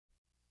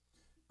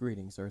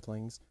Greetings,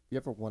 Earthlings. You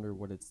ever wonder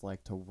what it's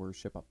like to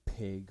worship a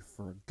pig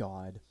for a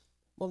god?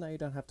 Well, now you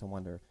don't have to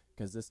wonder,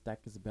 because this deck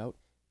is about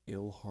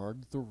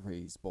Ilharg the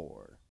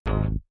Raze-Boar.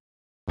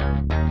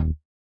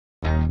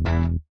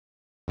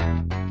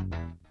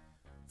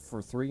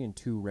 For 3 and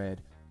 2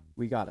 red,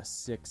 we got a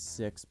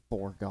 6/6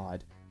 Boar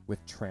God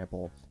with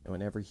trample, and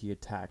whenever he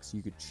attacks,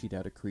 you could cheat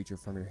out a creature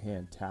from your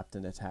hand tapped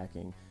and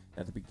attacking.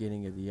 At the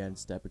beginning of the end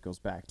step, it goes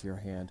back to your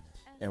hand,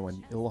 and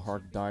when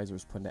Ilharg dies or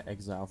is put into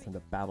exile from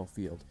the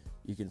battlefield,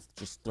 you can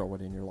just throw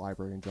it in your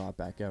library and draw it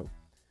back out.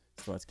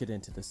 So let's get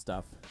into this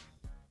stuff.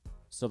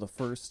 So the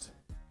first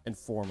and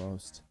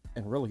foremost,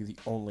 and really the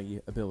only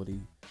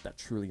ability that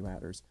truly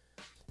matters,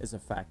 is the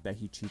fact that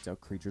he cheats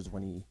out creatures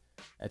when he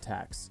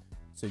attacks.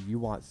 So you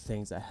want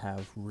things that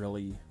have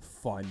really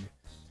fun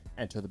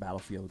enter the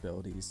battlefield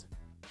abilities.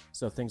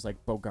 So things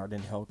like Boar God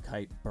and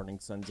Hellkite, Burning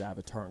Sun's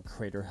Avatar, and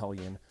Crater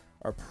Hellion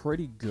are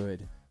pretty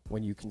good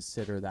when you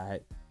consider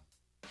that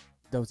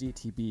those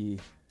ETB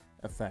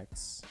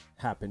effects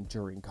happen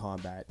during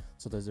combat.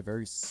 So there's a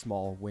very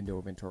small window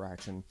of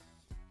interaction,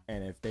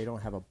 and if they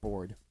don't have a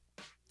board,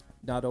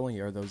 not only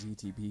are those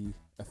ETB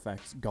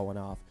effects going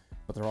off,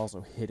 but they're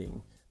also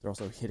hitting. They're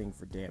also hitting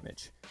for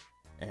damage.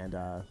 And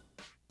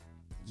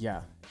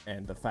yeah,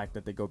 and the fact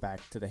that they go back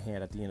to the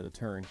hand at the end of the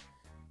turn,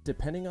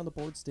 depending on the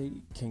board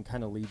state, can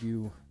kind of leave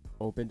you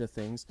open to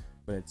things,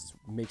 but it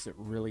makes it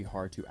really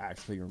hard to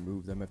actually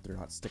remove them if they're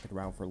not sticking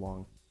around for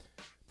long.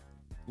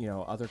 You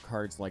know, other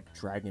cards like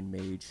Dragon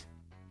Mage,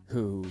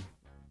 who,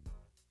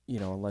 you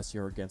know, unless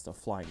you're against a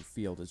flying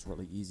field, is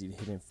really easy to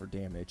hit in for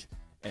damage.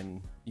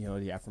 And, you know,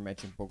 the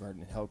aforementioned Boar God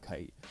and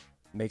Hellkite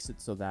makes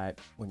it so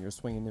that when you're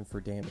swinging in for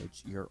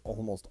damage, you're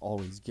almost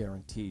always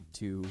guaranteed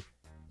to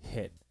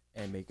hit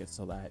and make it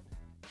so that,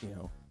 you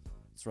know,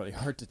 it's really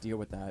hard to deal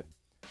with that.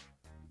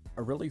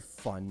 A really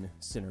fun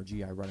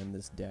synergy I run in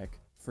this deck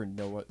for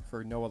no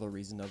other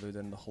reason other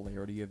than the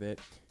hilarity of it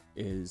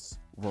is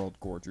World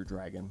Gorger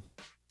Dragon.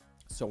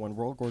 So when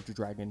World Gorger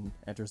Dragon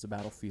enters the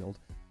battlefield,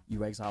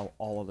 you exile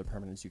all of the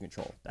permanents you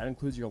control. That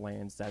includes your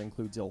lands, that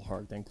includes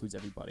Ilharg, that includes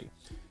everybody.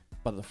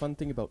 But the fun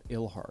thing about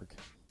Ilharg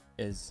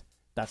is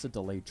that's a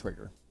delayed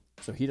trigger.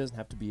 So he doesn't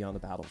have to be on the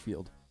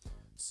battlefield.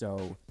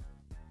 So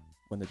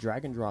when the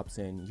dragon drops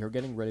in, you're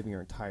getting rid of your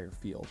entire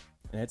field.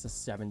 And it's a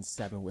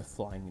 7/7 with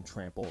flying and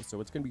trample,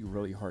 so it's going to be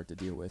really hard to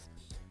deal with.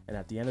 And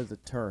at the end of the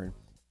turn,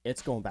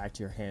 it's going back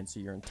to your hand, so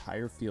your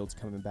entire field's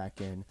coming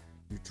back in.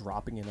 You're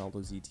dropping in all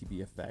those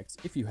ETB effects,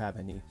 if you have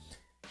any,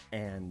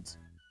 and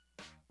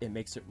it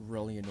makes it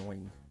really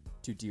annoying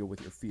to deal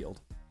with your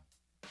field.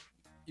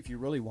 If you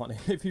really want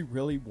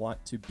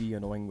to be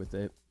annoying with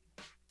it,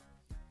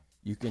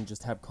 you can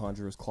just have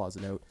Conjurer's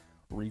Closet out,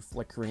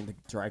 reflickering the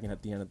dragon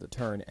at the end of the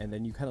turn, and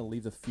then you kind of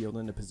leave the field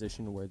in a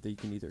position where they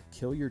can either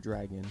kill your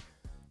dragon,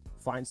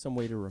 find some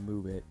way to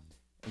remove it,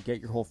 and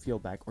get your whole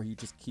field back, or you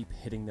just keep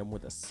hitting them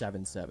with a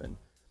 7/7.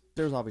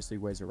 There's obviously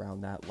ways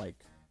around that,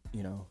 like,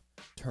 you know,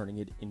 turning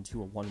it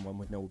into a 1/1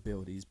 with no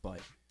abilities,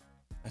 but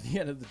at the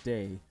end of the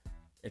day,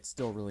 it's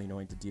still really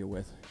annoying to deal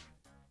with.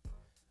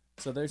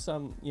 So there's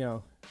some, you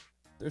know,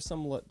 there's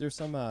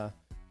a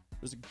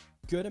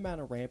good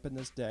amount of ramp in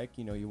this deck.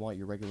 You know, you want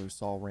your regular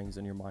Sol Rings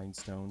and your Mind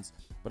Stones,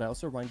 but I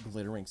also run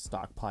Glittering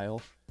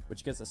Stockpile,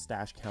 which gets a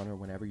stash counter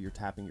whenever you're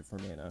tapping it for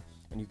mana,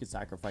 and you can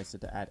sacrifice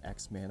it to add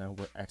X mana,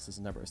 where X is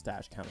the number of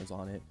stash counters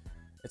on it.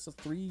 It's a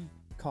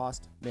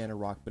 3-cost mana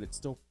rock, but it's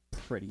still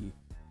pretty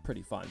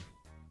fun.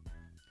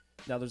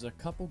 Now there's a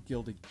couple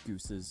Gilded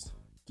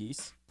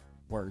Geese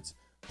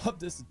of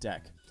this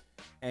deck,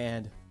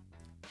 and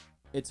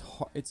it's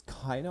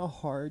kind of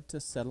hard to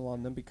settle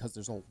on them because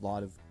there's a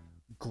lot of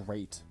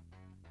great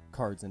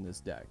cards in this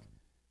deck,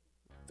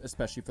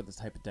 especially for the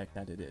type of deck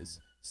that it is.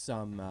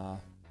 Some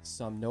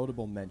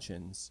notable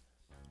mentions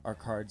are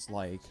cards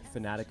like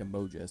Fanatic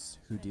Emojis,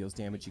 who deals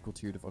damage equal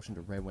to your devotion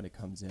to red when it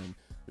comes in.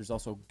 There's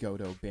also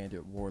Godo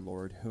Bandit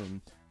Warlord,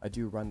 whom I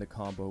do run the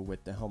combo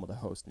with the Helm of the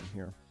Host in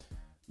here.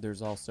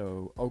 There's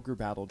also Ogre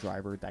Battle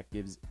Driver that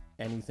gives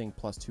anything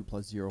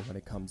 +2/+0 when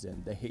it comes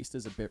in. The haste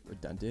is a bit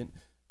redundant,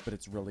 but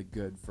it's really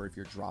good for if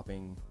you're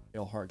dropping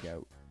Ilharg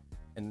out.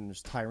 And then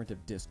there's Tyrant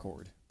of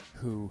Discord,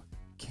 who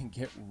can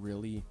get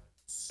really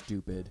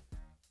stupid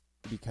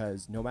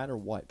because no matter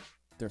what,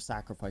 they're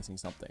sacrificing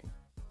something.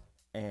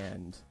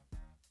 And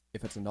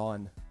if it's a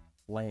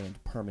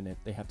non-land permanent,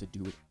 they have to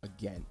do it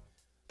again.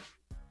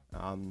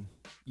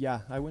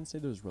 Yeah, I wouldn't say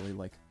there's really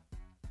like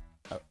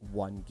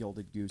one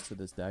Gilded Goose to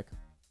this deck.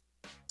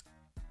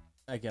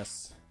 I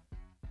guess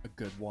a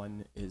good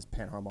one is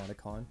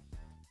Panharmonicon,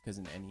 because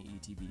in any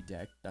ETB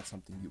deck, that's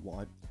something you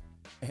want.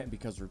 And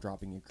because we're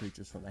dropping in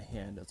creatures from the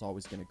hand, it's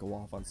always going to go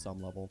off on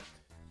some level.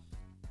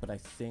 But I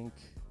think,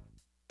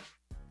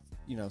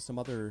 you know, some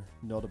other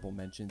notable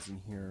mentions in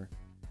here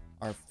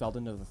are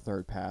Felden of the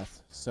Third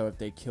Path. So if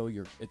they kill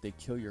your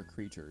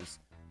creatures,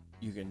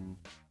 you can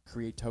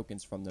create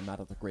tokens from them out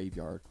of the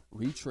graveyard,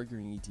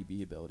 re-triggering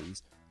ETB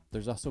abilities.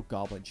 There's also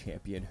Goblin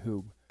Champion,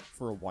 who,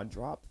 for a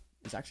 1-drop,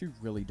 is actually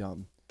really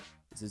dumb.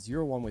 It's a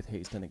 0/1 with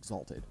haste and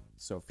exalted.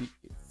 So if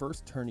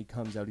first turn he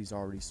comes out, he's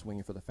already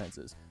swinging for the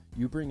fences.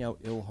 You bring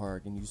out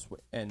Ilharg and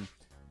and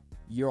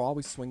you're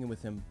always swinging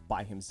with him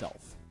by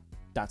himself.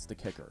 That's the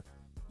kicker.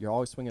 You're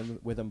always swinging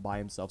with him by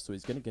himself, so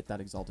he's going to get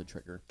that exalted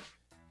trigger.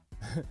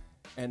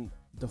 And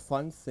the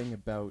fun thing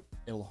about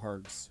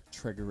Ilharg's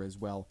trigger as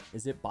well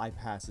is it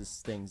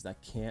bypasses things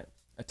that can't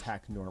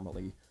attack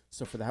normally.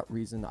 So for that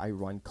reason, I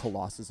run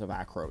Colossus of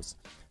Akros.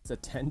 It's a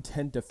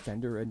 10/10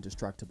 defender and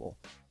indestructible.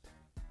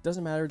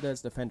 Doesn't matter that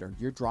it's defender,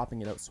 you're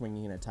dropping it out,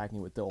 swinging and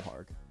attacking with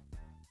Ilharg.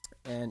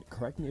 And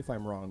correct me if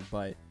I'm wrong,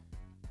 but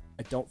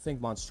I don't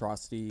think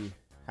monstrosity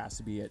has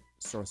to be at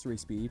sorcery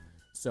speed.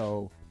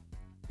 So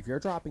if you're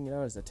dropping it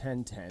out as a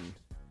 10/10,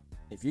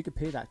 if you could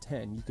pay that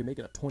 10, you can make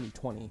it a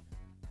 20/20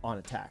 on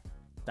attack.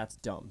 That's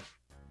dumb.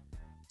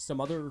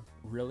 Some other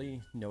really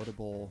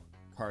notable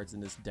cards in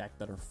this deck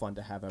that are fun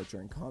to have out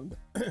during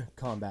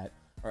combat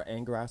are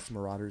Angrath's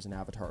Marauders and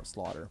Avatar of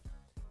Slaughter.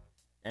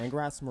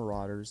 Angrath's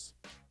Marauders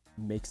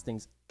makes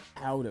things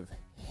out of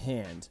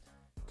hand,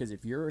 because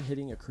if you're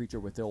hitting a creature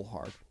with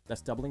Ilharg,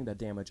 that's doubling the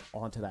damage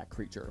onto that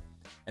creature,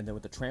 and then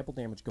with the trample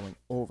damage going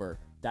over,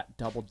 that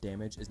doubled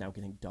damage is now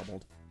getting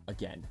doubled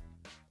again.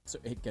 So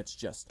it gets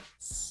just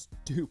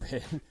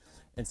stupid.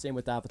 And same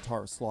with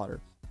Avatar of Slaughter.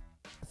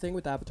 The thing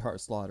with Avatar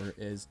of Slaughter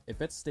is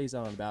if it stays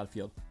out on the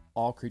battlefield,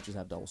 all creatures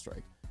have double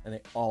strike, and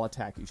they all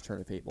attack each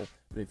turn if able.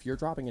 But if you're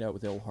dropping it out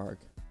with Ilharg,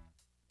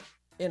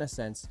 in a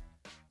sense,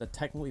 that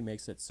technically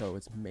makes it so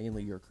it's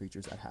mainly your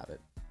creatures that have it.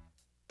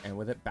 And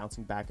with it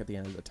bouncing back at the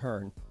end of the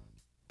turn,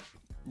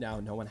 now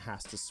no one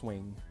has to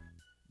swing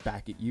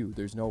back at you.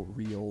 There's no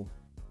real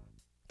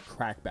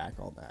crackback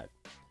on that.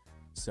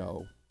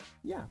 So,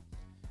 yeah.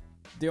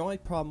 The only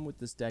problem with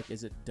this deck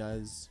is it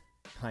does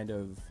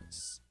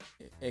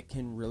it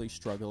can really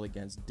struggle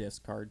against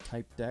discard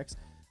type decks.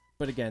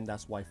 But again,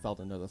 that's why Felt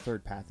Another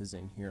Third Path is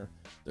in here.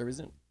 There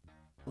isn't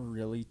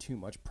really too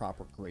much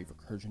proper Grave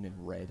Recursion in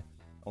red,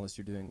 unless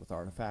you're doing with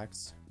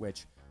artifacts,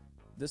 which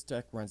this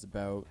deck runs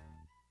about,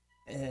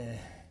 I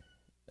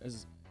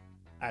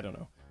don't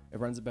know, it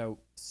runs about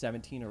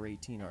 17 or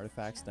 18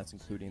 artifacts, that's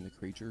including the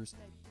creatures,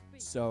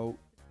 so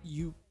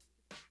you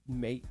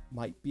might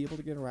be able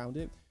to get around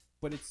it,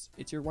 but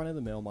it's your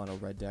run-of-the-mill mono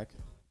red deck,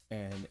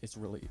 and it's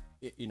really,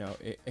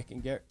 it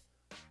can get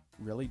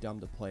really dumb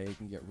to play, it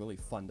can get really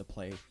fun to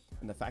play,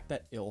 and the fact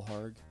that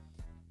Ilharg,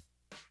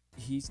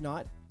 he's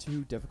not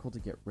too difficult to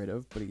get rid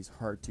of, but he's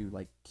hard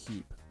to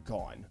keep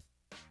gone,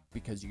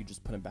 because you can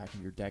just put him back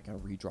in your deck and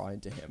redraw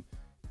into him.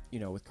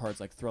 With cards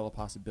like Thrill of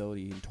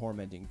Possibility and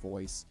Tormenting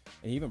Voice,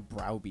 and even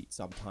Browbeat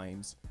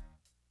sometimes,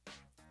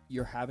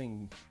 you're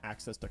having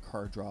access to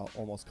card draw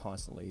almost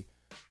constantly.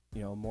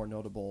 More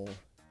notable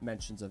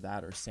mentions of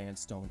that are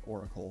Sandstone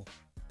Oracle,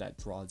 that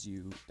draws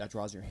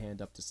your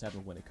hand up to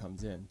 7 when it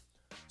comes in.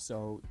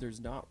 So there's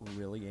not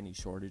really any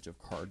shortage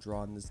of card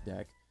draw in this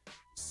deck.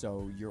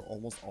 So you're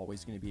almost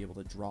always going to be able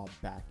to draw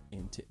back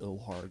into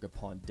Ilharg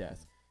upon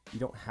death. You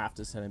don't have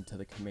to send him to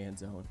the command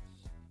zone.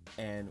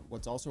 And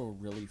what's also a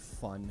really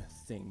fun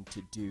thing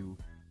to do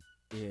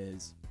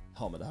is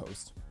Helm of the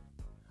Host.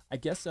 I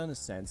guess in a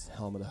sense,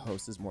 Helm of the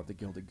Host is more of the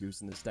Gilded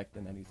Goose in this deck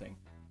than anything.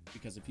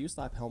 Because if you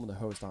slap Helm of the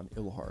Host on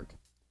Ilharg,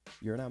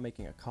 you're now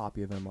making a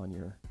copy of him on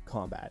your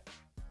combat.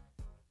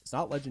 It's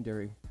not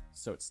legendary,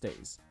 so it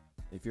stays.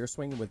 If you're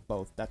swinging with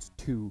both, that's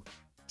 2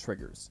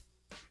 triggers.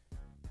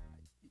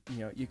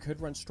 You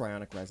could run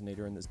Strionic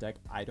Resonator in this deck.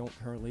 I don't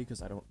currently,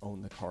 because I don't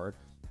own the card,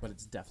 but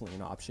it's definitely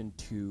an option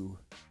to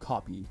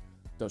copy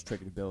those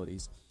triggered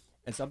abilities.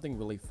 And something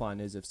really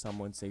fun is if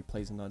someone, say,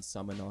 plays an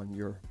unsummon on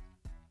your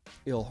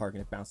Ilharg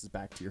and it bounces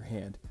back to your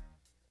hand,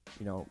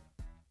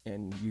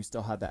 and you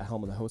still have that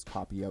Helm of the Host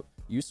copy out,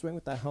 you swing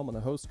with that Helm of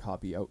the Host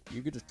copy out,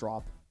 you could just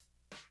drop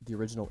the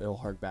original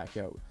Ilharg back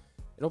out.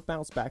 It'll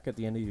bounce back at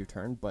the end of your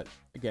turn, but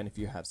again, if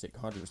you have, say,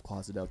 Conjurer's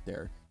Closet out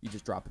there, you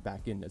just drop it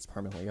back in, it's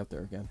permanently out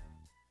there again.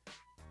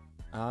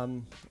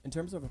 In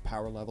terms of a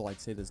power level, I'd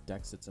say this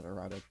deck sits at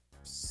around a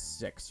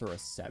 6 or a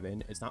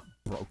 7. It's not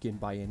broken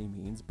by any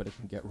means, but it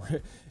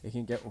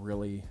can get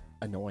really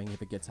annoying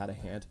if it gets out of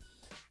hand.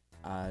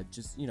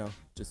 Just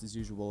as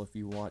usual, if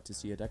you want to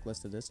see a deck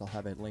list of this, I'll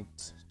have it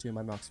linked to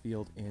my Mox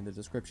Field in the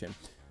description.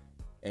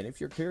 And if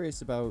you're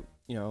curious about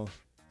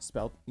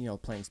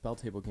playing spell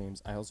table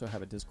games, I also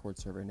have a Discord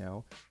server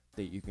now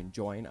that you can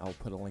join. I'll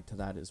put a link to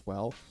that as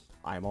well.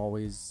 I'm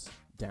always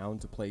down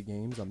to play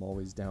games. I'm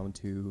always down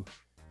to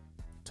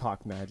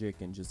talk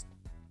Magic and just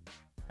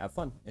have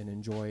fun and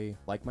enjoy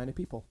like-minded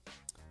people.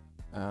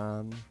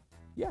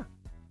 Yeah,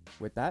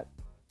 with that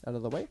out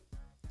of the way,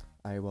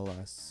 I will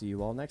see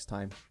you all next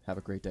time. Have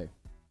a great day.